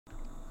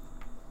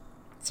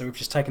So we've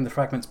just taken the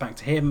fragments back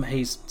to him.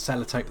 He's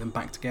sellotaped them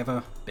back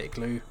together, bit of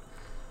glue.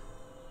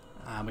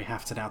 And we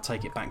have to now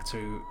take it back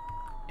to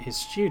his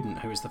student,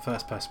 who was the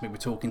first person we were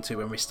talking to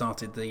when we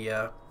started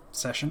the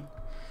session.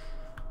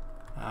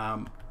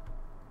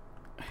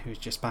 Who's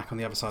just back on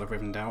the other side of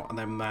Rivendell, and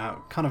then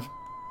kind of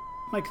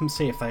make them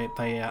see if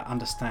they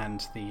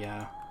understand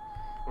the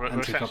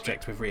antique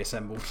object we've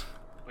reassembled.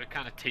 We're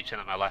kind of teaching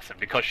them a lesson,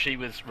 because she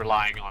was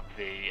relying on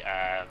the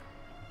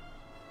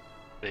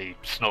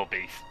snow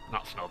beast,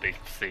 not snow beasts,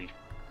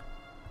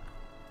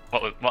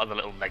 what are the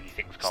little leggy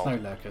things called? Snow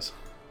lurkers.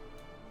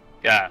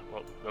 Yeah,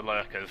 well, the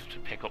lurkers, to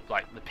pick up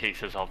like the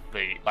pieces of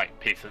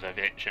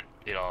ancient,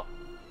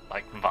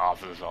 like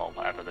vases or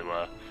whatever they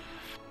were.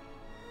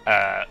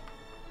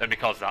 And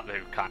because of that, they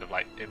were kind of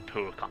like in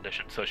poor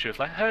condition. So she was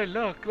like, "Hey,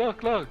 look!"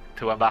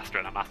 to her master,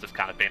 and her master's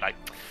kind of being like,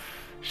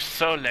 "She's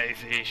so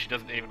lazy. She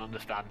doesn't even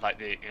understand like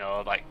doing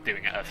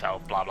it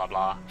herself." Blah blah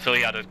blah. So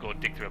he had to go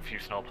dig through a few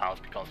snow piles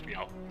because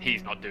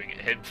he's not doing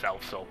it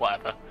himself. So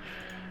whatever.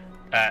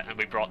 And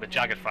we brought the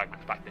jagged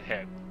fragments back to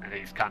him, and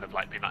he's kind of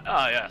like being like,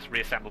 "Oh yes,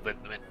 reassembled them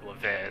into a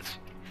vase."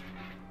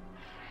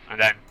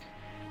 And then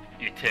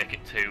you take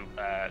it to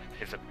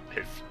his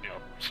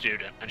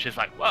student, and she's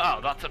like,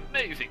 "Wow, that's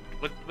amazing.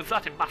 Was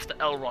that in Master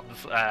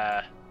Elrond's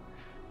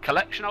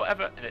collection or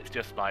whatever?" And it's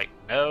just like,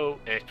 no,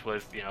 it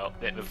was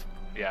it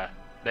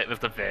was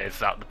the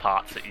vase out of the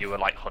parts that you were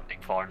like hunting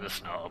for in the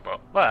snow, but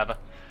whatever.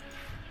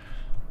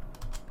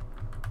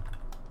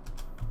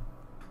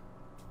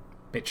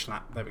 Bitch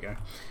slap. There we go.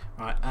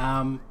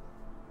 Right.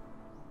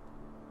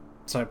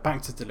 So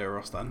back to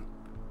Deluros then.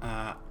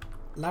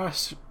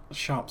 Laris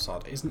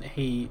Sharpsword, isn't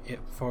he at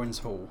Thorin's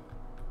Hall?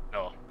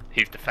 No,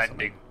 he's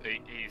defending.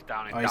 He's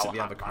down in. Oh, he's at the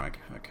other crag.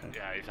 Okay.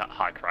 Yeah, he's at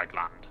High Crag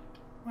Land.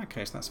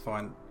 Okay, so that's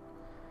fine.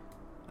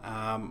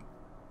 And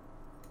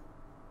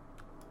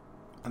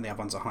the other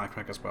one's at High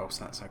Crag as well,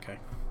 so that's okay.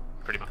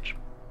 Pretty much.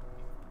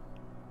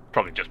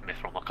 Probably just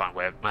Mithril. I can't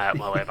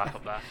my way back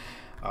up there.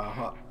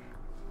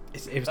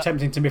 It was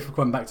tempting to Mithril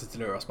come back to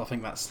Deluros, but I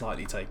think that's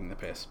slightly taking the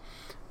piss.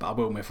 But I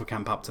will Mithril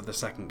camp up to the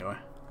second guy.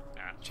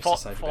 Yeah.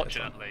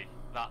 Fortunately,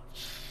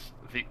 that's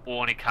the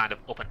only kind of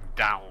up and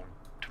down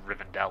to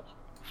Rivendell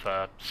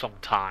for some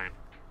time.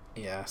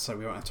 Yeah, so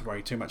we won't have to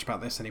worry too much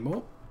about this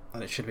anymore,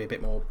 and it should be a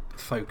bit more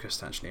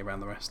focused actually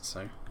around the rest.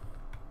 So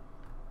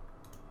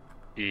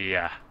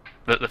yeah,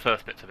 the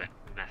first bit's a bit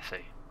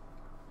messy.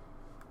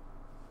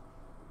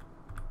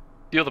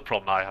 The other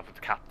problem I have with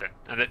the captain,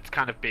 and it's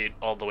kind of been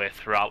all the way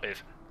throughout,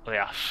 is they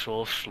are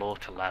so slow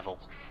to level.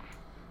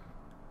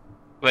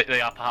 They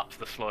are perhaps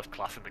the slowest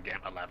class in the game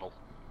to level.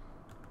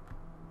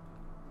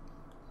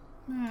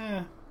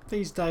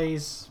 These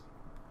days,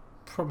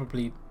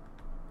 probably,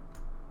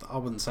 I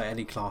wouldn't say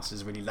any class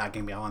is really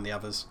lagging behind the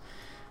others.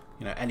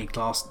 Any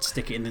class,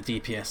 stick it in the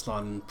DPS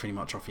line and pretty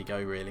much off you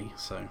go, really.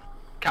 So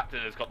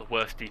Captain has got the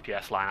worst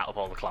DPS line out of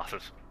all the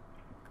classes.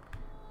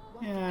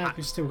 Yeah,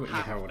 you've still got your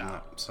Herald in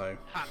that, so...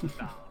 Hands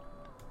down.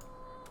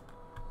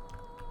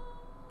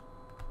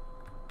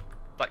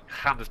 Like,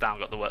 hands down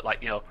got the worst,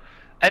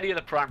 any of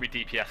the primary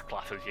DPS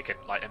classes you can,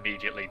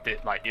 immediately,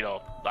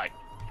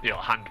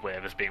 hand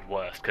wave as being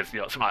worse, because,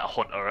 something like a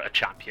Hunter or a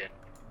Champion,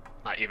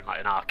 even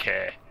an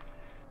RK,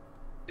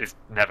 is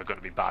never going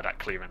to be bad at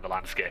clearing the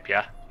landscape,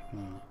 yeah?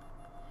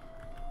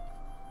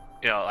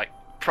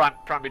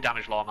 Primary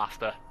damage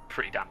Lawmaster,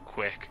 pretty damn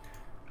quick.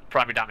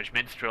 Primary damage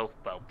Minstrel,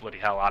 well, bloody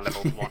hell, I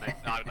leveled one.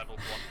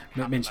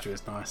 Minstrel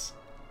is nice.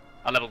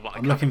 I leveled one.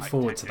 I'm looking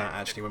forward to that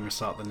actually when we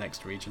start the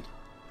next region.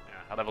 Yeah,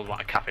 I leveled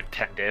one a cap in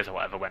 10 days or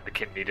whatever when the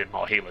king needed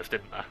more healers,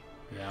 didn't they?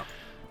 Yeah.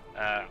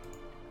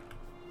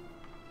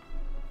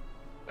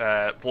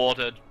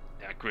 Warded,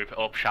 group it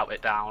up, shout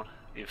it down.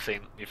 You've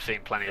seen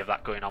plenty of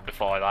that going on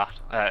before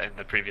that in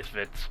the previous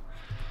vids.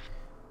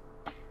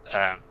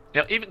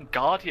 Even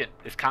Guardian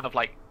is kind of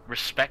like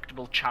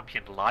respectable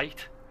champion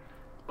light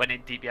when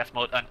in DPS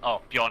mode, and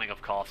Bjorning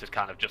of course is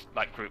kind of just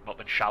group them up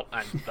and shout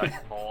and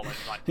maul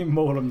and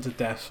maul them to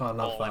death. I love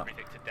maul that.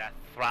 Everything to death.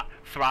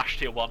 Thrash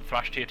tier 1,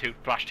 thrash tier 2,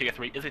 thrash tier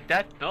 3. Is it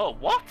dead? No.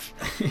 What?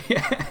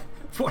 Yeah.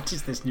 What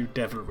is this new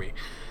devilry?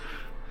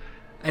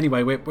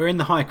 Anyway, we're in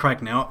the High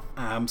Crag now.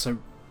 So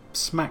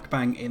smack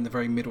bang in the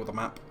very middle of the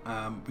map.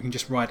 We can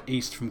just ride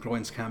east from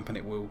Gloin's camp, and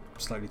it will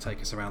slowly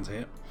take us around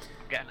here.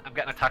 I'm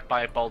getting attacked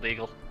by a bald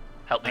eagle.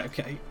 Help me.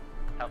 Okay.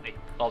 Help me,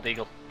 bald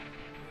eagle.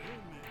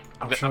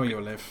 I'm sure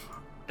you'll live.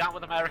 Down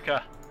with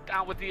America.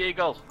 Down with the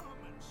eagle.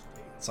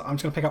 So I'm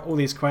just going to pick up all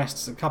these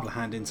quests. A couple of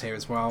hand-ins here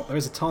as well. There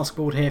is a task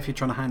board here if you're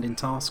trying to hand in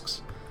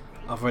tasks.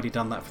 I've already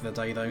done that for the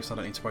day though, so I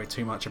don't need to worry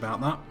too much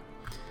about that.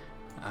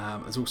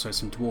 There's also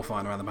some dwarf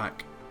iron around the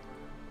back.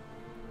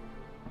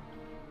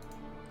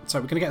 So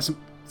we're going to get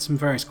some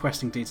various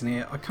questing deeds in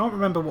here. I can't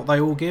remember what they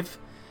all give,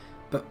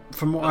 but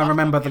from what I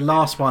remember, the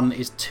last one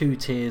is 2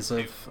 tiers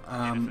of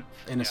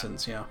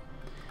innocence, yeah,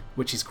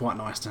 which is quite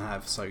nice to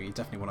have. So you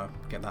definitely want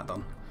to get that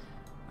done.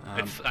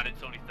 And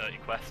it's only 30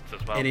 quests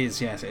as well. It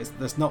is, yes.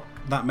 There's not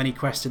that many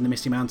quests in the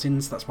Misty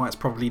Mountains. That's why it's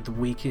probably the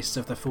weakest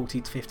of the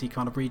 40 to 50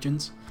 kind of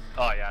regions.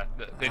 Oh yeah,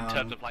 in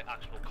terms of like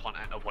actual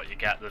content of what you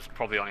get, there's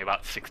probably only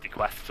about 60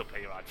 quests up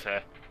here, I'd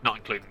say, not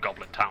including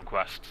Goblin Town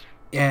quests.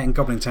 Yeah, and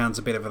Goblin Town's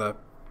a bit of a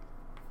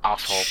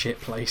asshole shit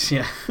place,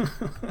 yeah.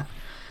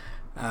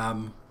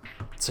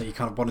 So you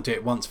kind of want to do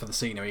it once for the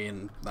scenery,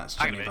 and that's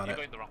generally about it. You're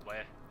going the wrong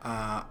way.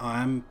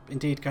 I am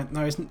indeed going.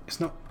 No, it's not.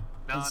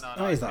 No,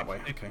 oh, it's that way.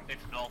 Okay.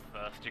 It's north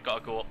first. You've got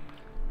to go up.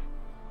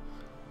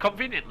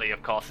 Conveniently,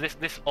 of course,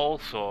 this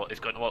also is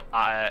going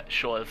to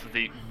show us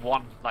the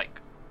one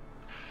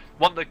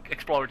of the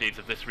explorer deeds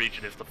of this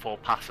region is the 4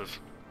 passes.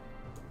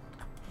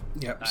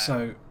 Yep.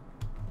 So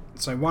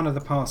one of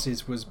the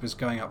passes was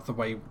going up the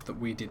way that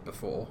we did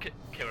before.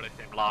 Kirillith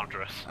and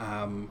Landress.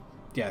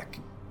 Yeah.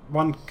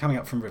 One coming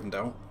up from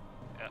Rivendell.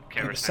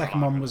 Yeah, the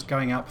second one was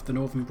going up the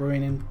Northern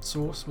Brewing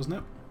source, wasn't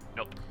it?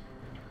 Nope.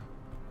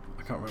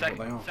 I can't remember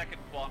what they are.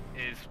 Second one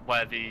is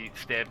where the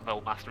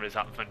Stable Master is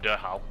at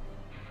Vanderhal.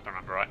 If I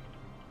remember right.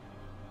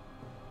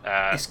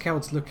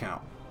 Iskeld's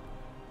Lookout.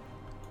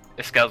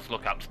 Iskeld's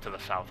Lookout to the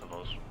south of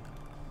us.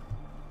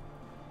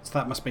 So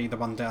that must be the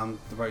one down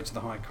the road to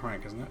the High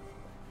Crag, isn't it?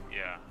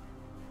 Yeah.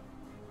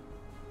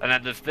 And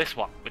then there's this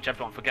one, which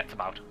everyone forgets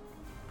about.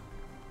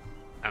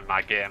 And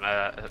my game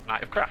might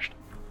have crashed.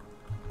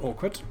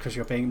 Awkward, because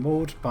you're being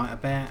mauled by a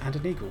bear and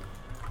an eagle.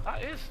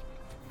 That is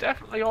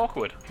definitely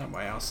awkward. Don't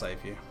worry, I'll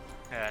save you.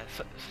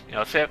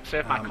 Yeah,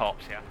 save my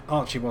corpse, yeah.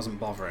 Archie wasn't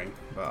bothering,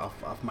 but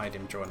I've made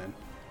him join in.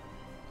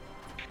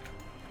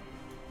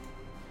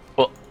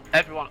 But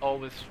everyone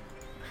always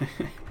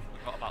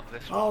forgot about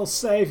this one. I'll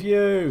save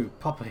you!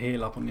 Pop a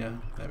heal up on you.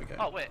 There we go.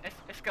 Oh wait,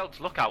 Iskeld's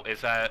Lookout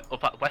is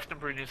up at Western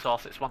Brunian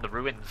Source. It's one of the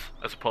ruins,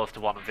 as opposed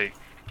to one of the...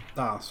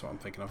 That's what I'm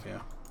thinking of,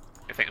 yeah.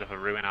 You're thinking of a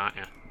ruin, aren't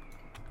you?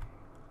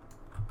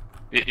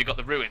 You've got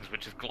the ruins,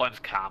 which is Glenn's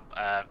camp,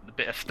 the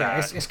bit of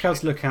stairs. Yeah,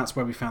 Iskeld's Lookout's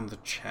where we found the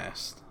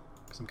chest.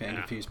 Because I'm getting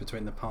confused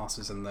between the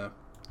passes and the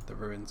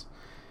ruins.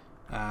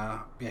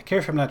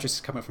 Kirillith and Landress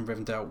is coming from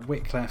Rivendell.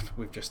 Wycliffe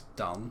we've just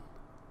done.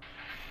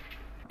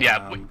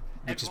 Yeah,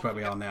 which is where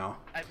we are now.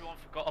 Everyone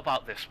forgot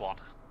about this one.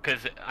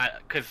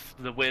 Because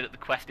the way that the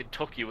questing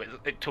took you,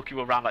 it took you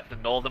around like the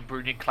northern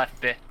Brunian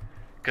Cleft bit.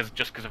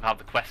 Just because of how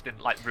the questing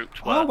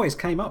routes were. I always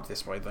came up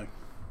this way though.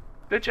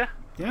 Did you?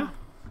 Yeah.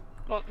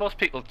 Well, most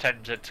people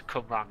tended to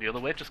come round the other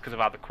way just because of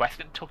how the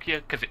questing took you,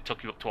 because it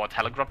took you up towards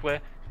Hellegrod way.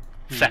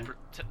 Separate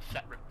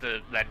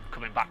then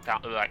coming back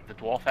down to the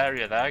dwarf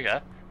area there,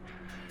 yeah.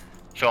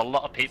 So a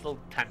lot of people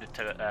tended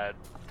to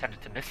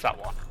miss that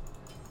one.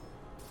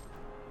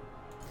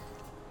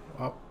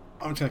 Well,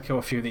 I'm just going to kill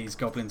a few of these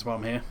goblins while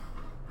I'm here,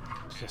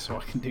 just so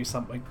I can do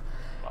something.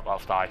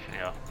 Whilst I,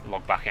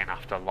 log back in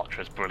after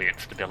LOTRO's brilliant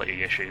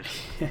stability issues.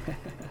 It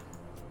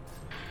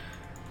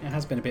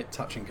has been a bit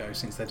touch and go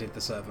since they did the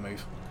server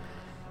move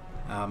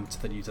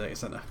to the new data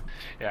center.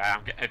 Yeah,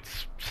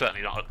 it's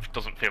certainly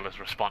doesn't feel as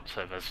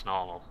responsive as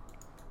normal.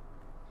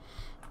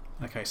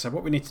 Okay, so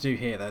what we need to do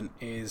here then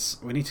is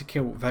we need to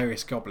kill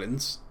various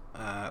goblins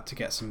to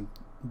get some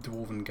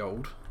dwarven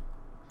gold.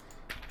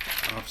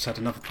 I've just had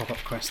another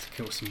pop-up quest to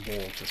kill some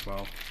wargs as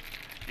well.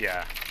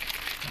 Yeah.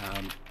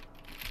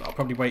 I'll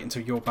probably wait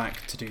until you're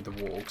back to do the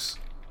wargs.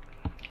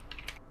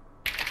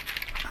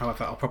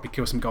 However, I'll probably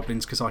kill some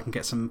goblins because I can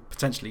get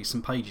potentially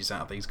some pages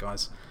out of these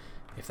guys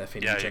if they're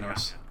feeling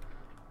generous.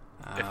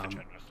 If they're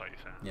generous, like you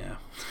said. Yeah.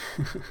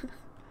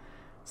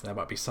 So there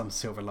might be some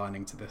silver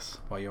lining to this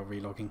while you're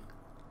relogging.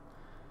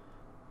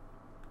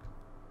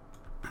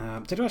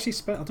 Did I actually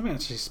spend? I don't think I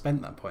actually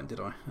spent that point, did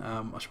I?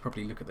 I should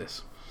probably look at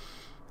this.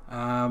 What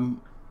are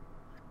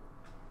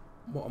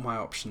my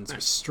options?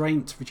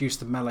 Restraint, reduce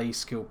the melee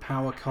skill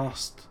power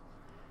cost.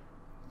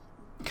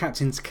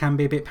 Captains can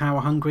be a bit power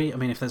hungry. I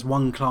mean, if there's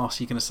one class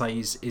you're going to say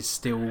is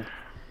still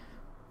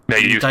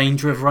in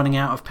danger of running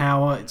out of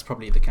power, it's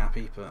probably the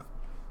Cappy, but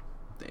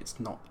it's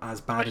not as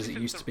bad as it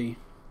used to be.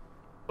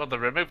 Well, they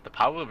removed the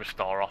power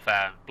restore off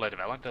Blade of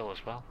Elendil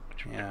as well,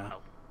 which would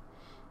help.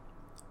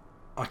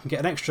 I can get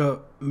an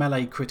extra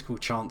melee critical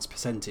chance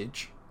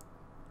percentage,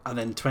 and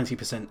then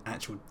 20%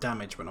 actual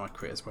damage when I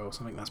crit as well.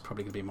 So I think that's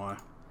probably going to be my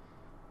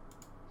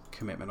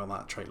commitment on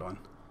that trait line.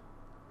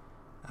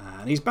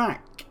 And he's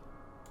back.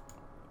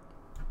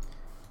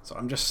 So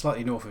I'm just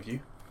slightly north of you.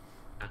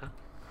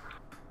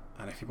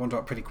 And if you wander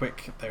up pretty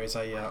quick, there is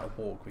a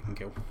warg we can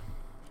kill.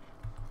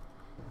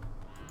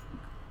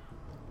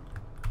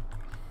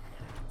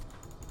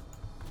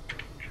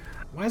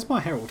 Where's my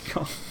herald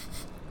gone?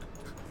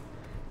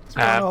 It's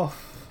run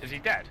off. Is he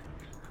dead?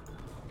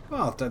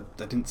 Well,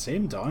 I didn't see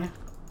him die.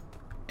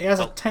 He has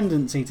a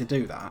tendency to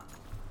do that.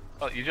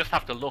 Well, you just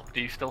have to look.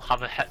 Do you still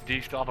have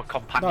a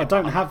companion? No,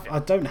 I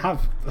don't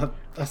have.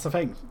 That's the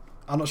thing.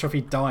 I'm not sure if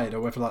he died or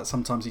whether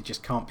sometimes he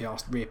just can't be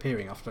asked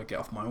reappearing after I get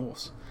off my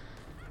horse.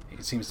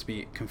 He seems to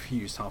be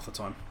confused half the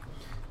time.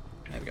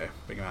 There we go.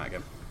 Bring him out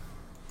again.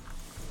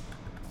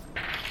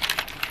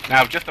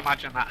 Now, just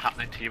imagine that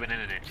happening to you in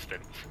an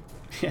instant.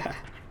 Yeah.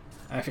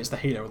 If it's the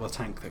healer or the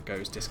tank that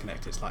goes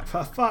disconnected, it's like,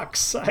 for fuck's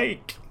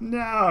sake,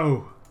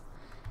 no!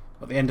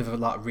 at the end of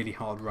a really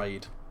hard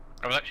raid.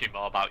 It was actually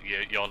more about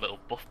your little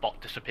buff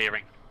bot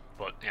disappearing,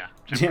 but yeah.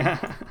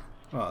 Yeah.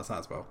 Well, that's that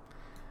as well.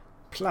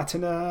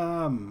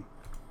 Platinum.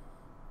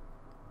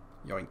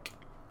 Yoink.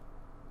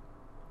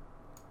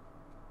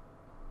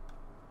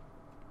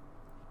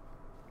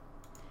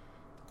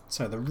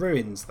 So the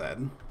ruins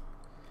then.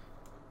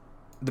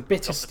 The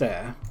bitter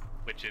stair,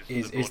 which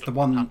is the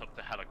one up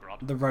to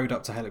Helagrod. The road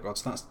up to Helagrod.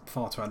 So that's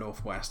far to our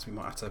northwest. We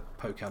might have to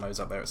poke our nose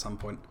up there at some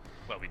point.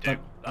 Well, we do.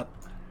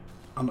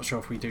 I'm not sure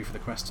if we do for the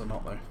quest or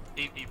not, though.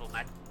 Evil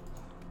Men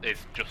is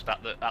just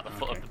at the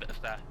foot of the bitter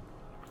stair.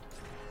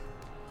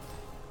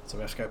 So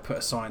we have to go put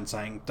a sign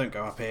saying, "Don't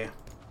go up here.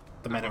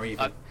 The men are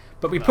evil."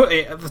 But we put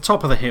it at the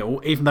top of the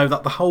hill, even though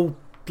that the whole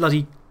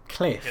bloody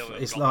cliff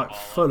is like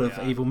full of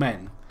evil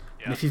men.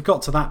 Yeah. And if you've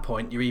got to that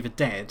point, you're either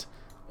dead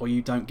or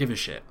you don't give a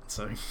shit.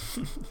 So.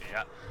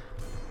 Yeah.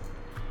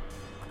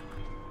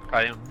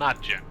 I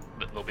imagine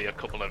that there'll be a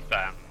couple of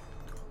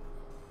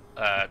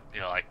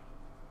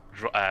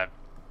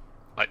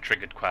like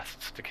triggered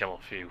quests to kill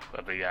a few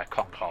of the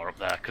Conqueror up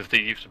there, because there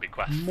used to be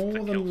quests. More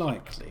than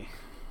likely.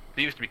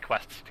 There used to be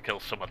quests to kill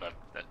some of them,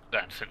 but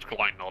since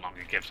Gloin no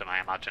longer gives them, I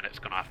imagine it's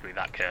going to have to be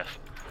that case.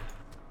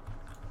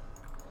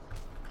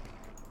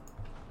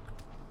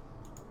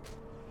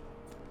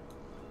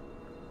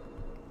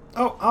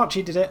 Oh,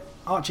 Archie did it.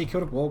 Archie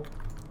killed a warg.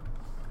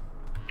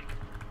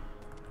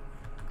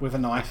 With a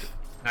knife.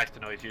 Nice to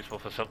know he's useful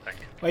for something.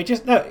 Well,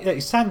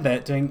 he's standing there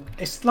doing...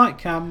 It's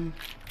like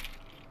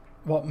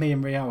what me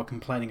and Riel are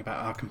complaining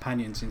about our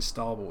companions in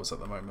Star Wars at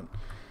the moment.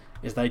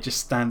 Is they just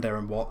stand there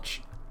and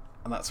watch.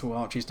 And that's all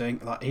Archie's doing.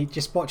 Like, he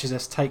just watches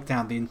us take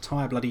down the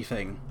entire bloody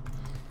thing.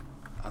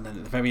 And then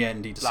at the very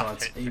end he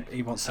decides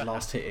he wants to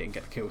last hit it and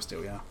get the kill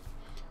still, yeah.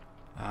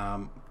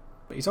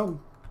 But he's on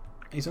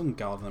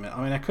guard in a minute.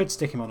 I mean, I could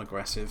stick him on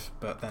aggressive,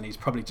 but then he's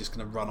probably just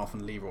going to run off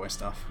and Leroy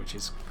stuff, which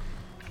is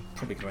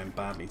probably going to end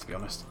badly, to be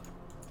honest.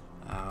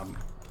 Well,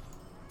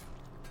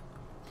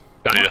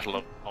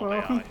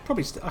 I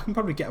can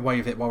probably get away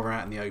with it while we're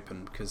out in the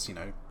open, because, you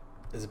know,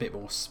 there's a bit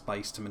more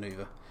space to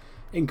manoeuvre.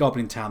 In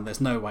Goblin Town, there's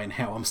no way in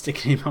hell I'm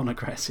sticking him on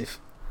aggressive.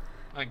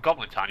 In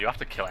Goblin Town, you have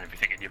to kill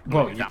everything and you've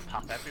got your damn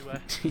path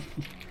everywhere.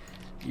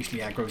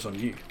 Usually aggro's on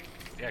you.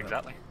 Yeah,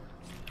 exactly.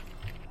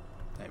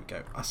 There we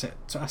go. So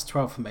that's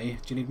 12 for me.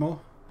 Do you need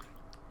more?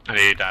 I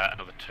need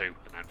another 2 and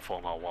then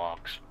 4 more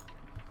wargs.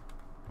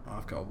 Oh,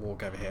 I've got a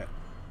warg over here.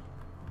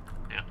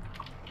 Yeah.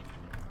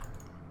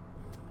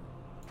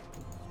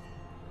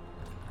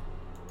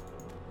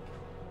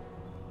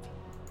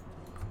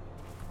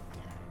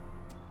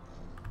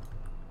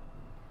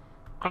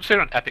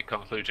 Considering Epic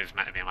Conclusion is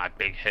meant to be my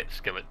big hit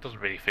skill, it doesn't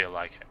really feel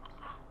like it.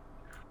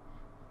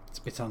 It's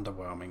a bit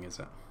underwhelming, is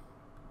it?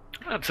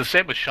 It's the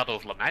same with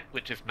Shadow's Lament,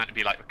 which is meant to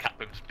be like the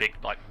captain's big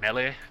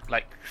melee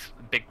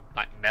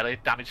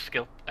damage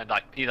skill, and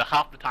like either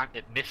half the time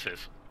it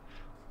misses,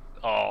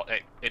 or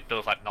it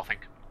feels like nothing.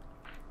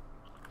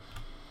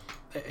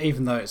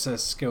 Even though it's a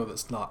skill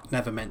that's like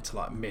never meant to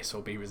like miss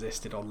or be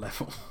resisted on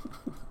level.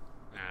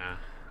 Yeah,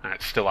 and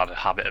it still had a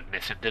habit of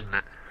missing, didn't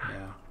it?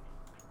 Yeah.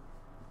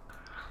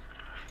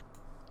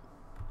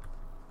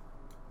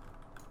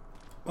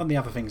 One of the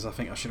other things I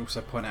think I should also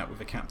point out with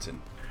the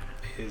captain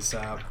is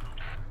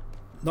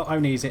not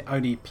only is it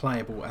only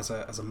playable as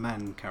a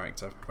man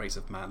character, race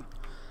of man,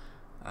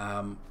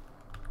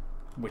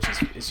 which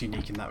is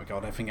unique in that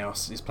regard. Everything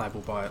else is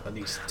playable by at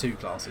least 2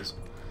 classes.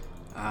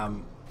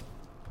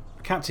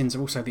 Captains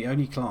are also the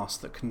only class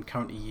that can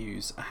currently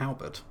use a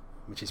halberd,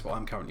 which is what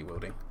I'm currently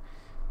wielding.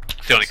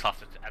 It's the only class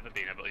that's ever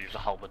been able to use a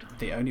halberd.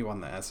 The only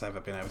one that has ever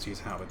been able to use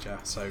a halberd,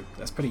 yeah. So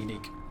that's pretty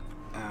unique.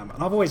 And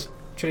I've always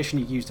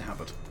traditionally used a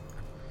halberd.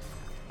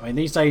 I mean,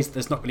 these days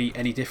there's not really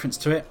any difference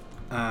to it.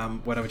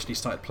 When I originally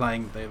started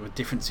playing, there were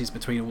differences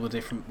between all the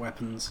different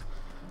weapons.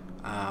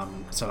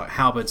 So like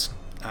halberds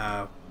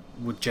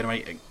would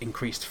generate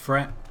increased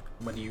threat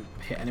when you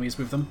hit enemies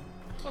with them.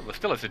 Well, there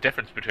still is a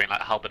difference between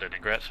like a halberd and a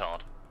greatsword.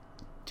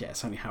 Yeah,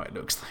 it's only how it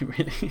looks though,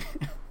 really.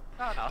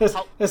 No. There's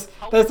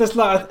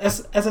like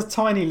there's a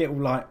tiny little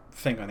like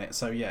thing on it.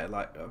 So yeah,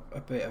 like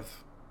a bit of.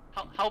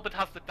 Halberd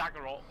has the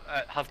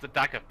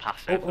dagger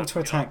passive. Auto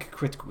attack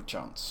critical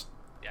chance.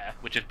 Yeah,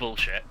 which is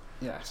bullshit.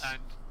 Yes.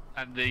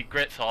 And the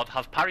greatsword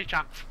has parry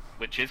chance,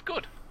 which is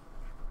good.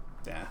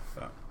 Yeah,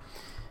 but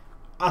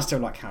I still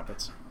like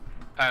halberds.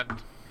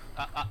 And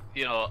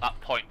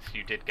at points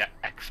you did get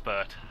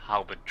expert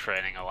halberd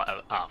training or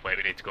whatever. Wait,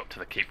 we need to go up to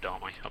the keep,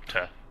 don't we? Up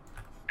to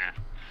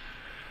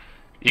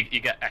you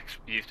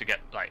used to get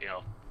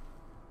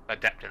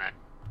adept and then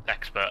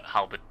expert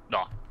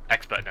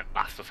and then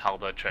master's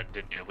halberd training,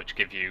 didn't you? Which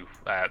give you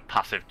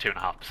passive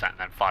 2.5% and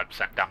then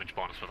 5% damage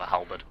bonus with a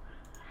halberd.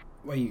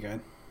 Where are you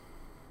going?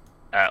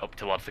 Up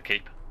towards the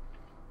keep.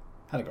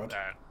 Hello, God.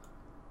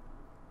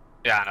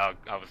 Yeah, no,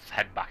 I was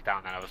heading back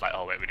down and I was like,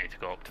 oh wait, we need to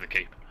go up to the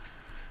keep.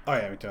 Oh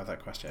yeah, we do have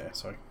that quest, yeah,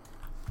 sorry.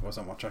 It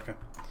wasn't my tracker.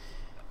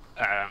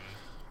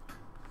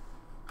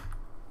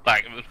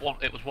 Like it was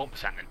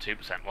 1% and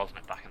 2%, wasn't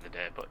it, back in the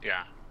day? But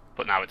yeah,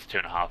 but now it's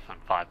 2.5%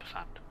 and 5%.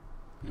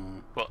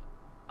 Mm. But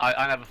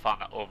I never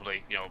found that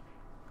overly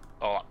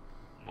all that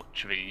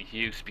much of a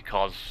use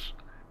because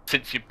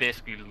since you're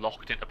basically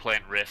locked into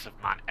playing Race of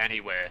Man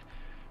anyway,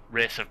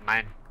 Race of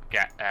Men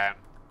get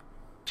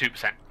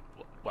 2%.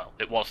 Well,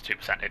 it was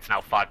 2%. It's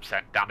now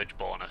 5% damage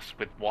bonus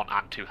with one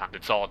and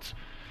two-handed swords.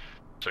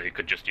 So you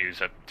could just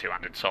use a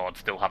two-handed sword,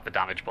 still have the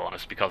damage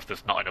bonus because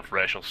there's not enough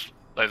racial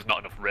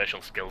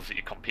skills that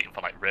you're competing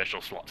for like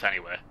racial slots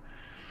anyway.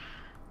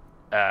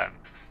 And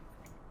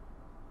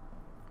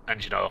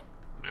you know,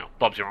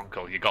 Bob's your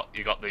uncle. You got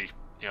the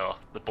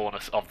the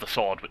bonus of the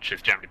sword, which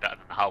is generally better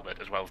than the halberd,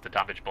 as well as the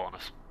damage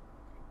bonus.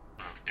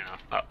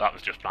 That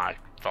was just my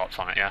thoughts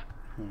on it. Yeah.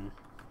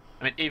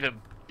 I mean,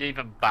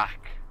 even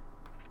back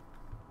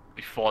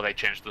before they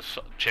changed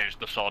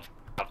the sword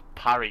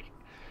parry,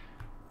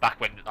 back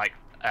when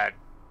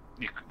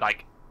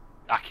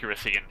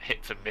accuracy and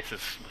hits and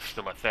misses was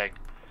still a thing.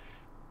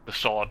 The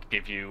sword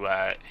give you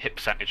hit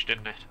percentage,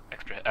 didn't it?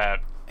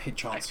 Extra hit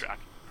chance.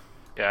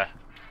 Yeah.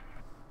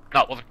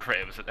 No, it wasn't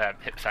crit. It was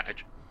hit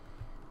percentage.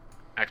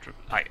 Extra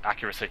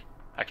accuracy.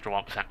 Extra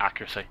 1%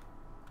 accuracy.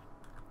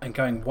 And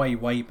going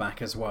way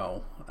back as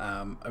well.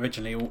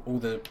 Originally, all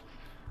the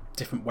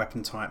different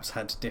weapon types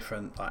had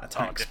different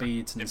attack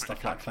speeds and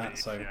stuff like that.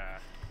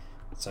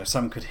 So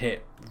some could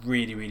hit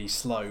really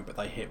slow, but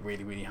they hit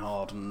really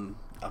hard, and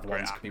other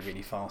ones could be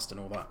really fast and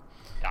all that.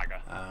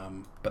 Dagger.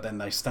 But then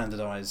they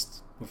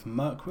standardised with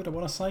Mirkwood, I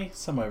want to say,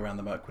 somewhere around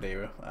the Mirkwood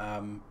era.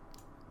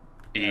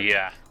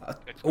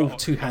 All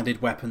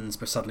two-handed weapons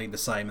were suddenly the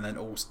same, and then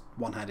all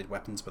one-handed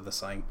weapons were the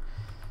same.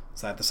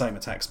 So they had the same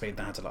attack speed.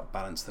 They had to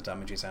balance the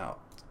damages out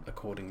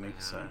accordingly.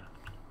 So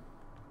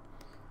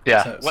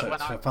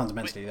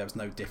fundamentally, there was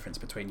no difference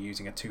between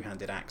using a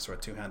two-handed axe or a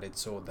two-handed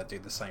sword. They do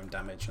the same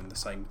damage and the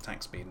same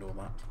attack speed and all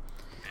that.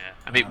 Yeah,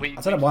 I mean,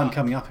 I don't know why I'm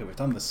coming up here. We've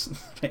done this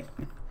thing.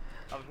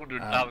 I was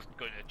wondering. I was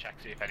going to check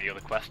see if any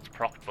other quests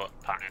procced, but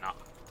apparently not.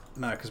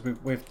 No, because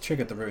we've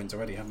triggered the ruins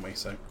already, haven't we?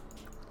 So.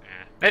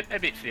 Yeah.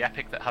 Maybe it's the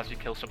epic that has you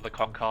kill some of the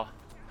Concar.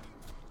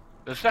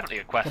 There's definitely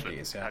a quest that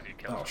has you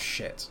kill. Oh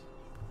shit.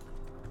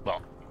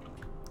 Well.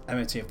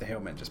 MOT of the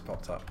Hillmen just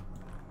popped up.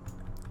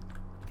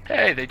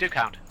 Hey, they do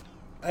count.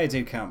 They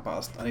do count,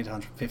 but I need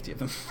 150 of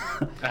them.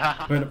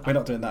 we're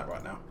not doing that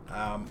right now.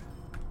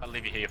 I'll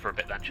leave you here for a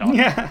bit then, Charlie.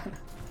 Yeah.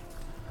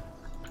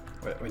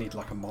 We need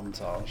like a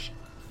montage.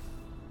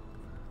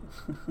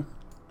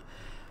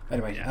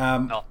 Anyway,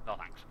 no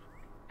thanks.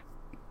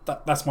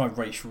 That's my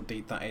racial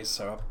deed. That is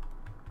so.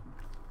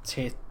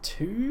 Tier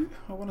 2,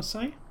 I want to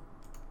say.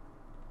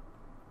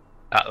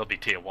 That'll be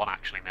tier 1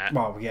 actually, mate.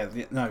 Well, yeah,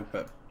 no,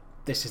 but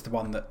this is the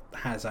one that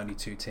has only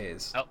 2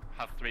 tiers. Oh,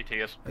 have 3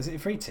 tiers. Is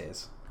it 3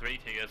 tiers? 3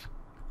 tiers.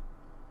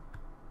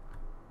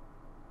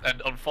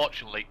 And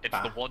unfortunately, it's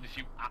the ones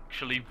you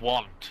actually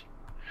want.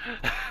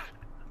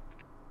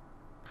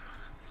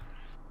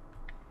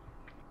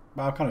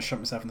 Well, I kind of shot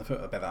myself in the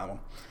foot a bit that one.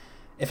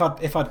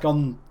 If I'd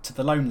gone to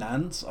the Lone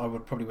Lands, I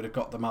would have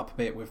got them up a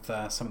bit with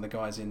some of the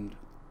guys in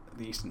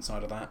the eastern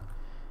side of that.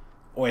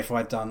 Or if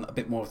I'd done a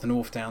bit more of the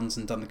North Downs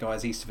and done the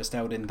guys east of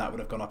Esteldin, that would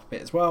have gone up a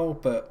bit as well.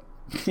 But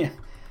yeah,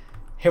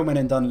 Hillmen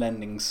and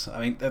Dunlendings.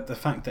 I mean, the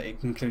fact that it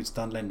includes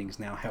Dunlendings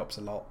now helps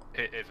a lot.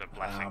 It is a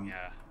blessing,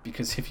 yeah.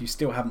 Because if you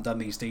still haven't done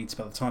these deeds,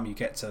 by the time you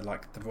get to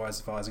the Rise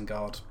of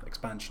Isengard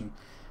expansion,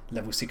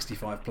 level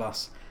 65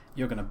 plus,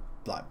 you're gonna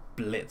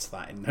blitz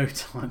that in no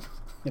time.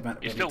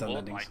 You still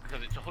won't,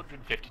 because it's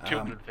 150,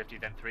 250,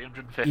 then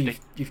 350.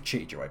 You've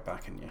cheated your way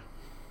back, haven't you?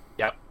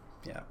 Yep.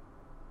 Yeah.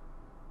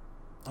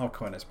 I'll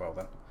coin as well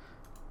then.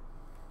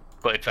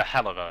 But it's a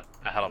hell of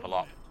a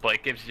lot. But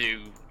it gives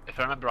you, if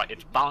I remember right,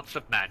 it's Balance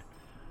of Men,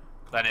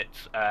 then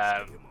it's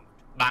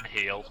Man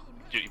Heal,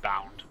 Duty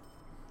Bound.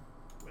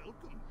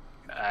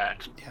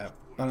 Yeah,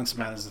 Balance of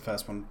Man is the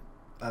first one.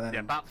 And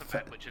then Balance of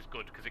Men, which is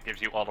good because it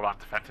gives you all around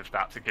defensive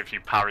stats. It gives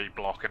you parry,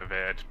 block, and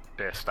evade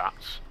base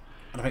stats.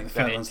 And I think the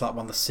third one's one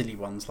of the silly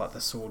ones, like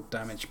the sword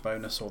damage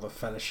bonus or the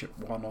fellowship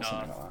one or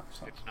something like that.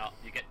 So. It's not.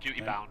 You get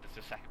Duty Bound as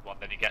the second one,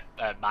 then you get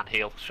Man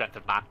Heal, Strength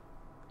of Man.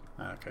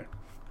 Okay.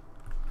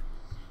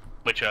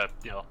 Which are,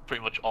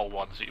 pretty much all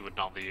ones that you would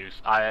normally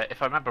use.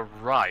 If I remember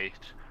right,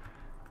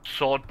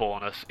 sword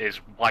bonus is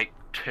White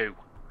 2.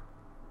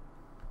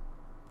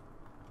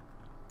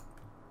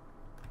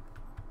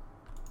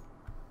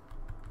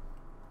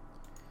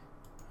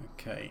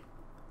 Okay.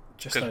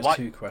 Just those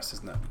 2 quests,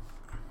 isn't it?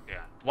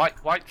 Yeah.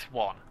 White's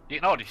 1. You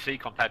can already see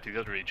compared to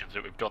the other regions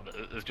that we've done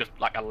that there's just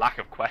a lack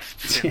of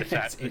quests in the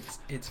set.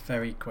 It's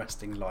very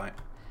questing light.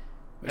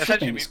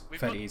 Essentially, we've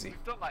fairly easy.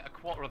 We've done a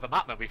quarter of the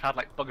map and we've had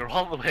bugger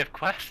all the way of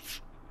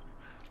quests.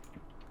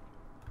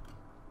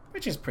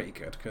 Which is pretty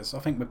good, because I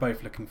think we're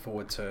both looking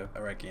forward to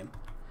Eregion.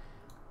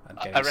 And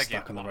getting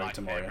stuck on the road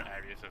to Moria.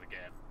 Areas of the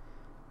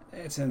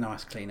game. It's a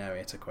nice clean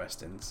area to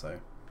quest in, so...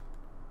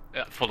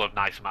 Yeah, full of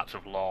nice maps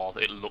of lore,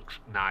 it looks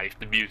nice,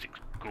 the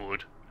music's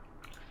good.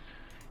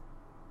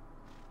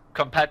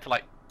 Compared to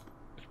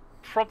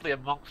probably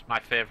amongst my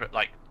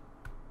favourite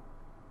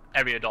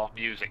Eriador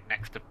music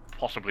next to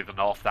possibly the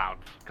North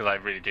Downs, because I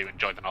really do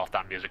enjoy the North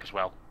Down music as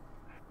well.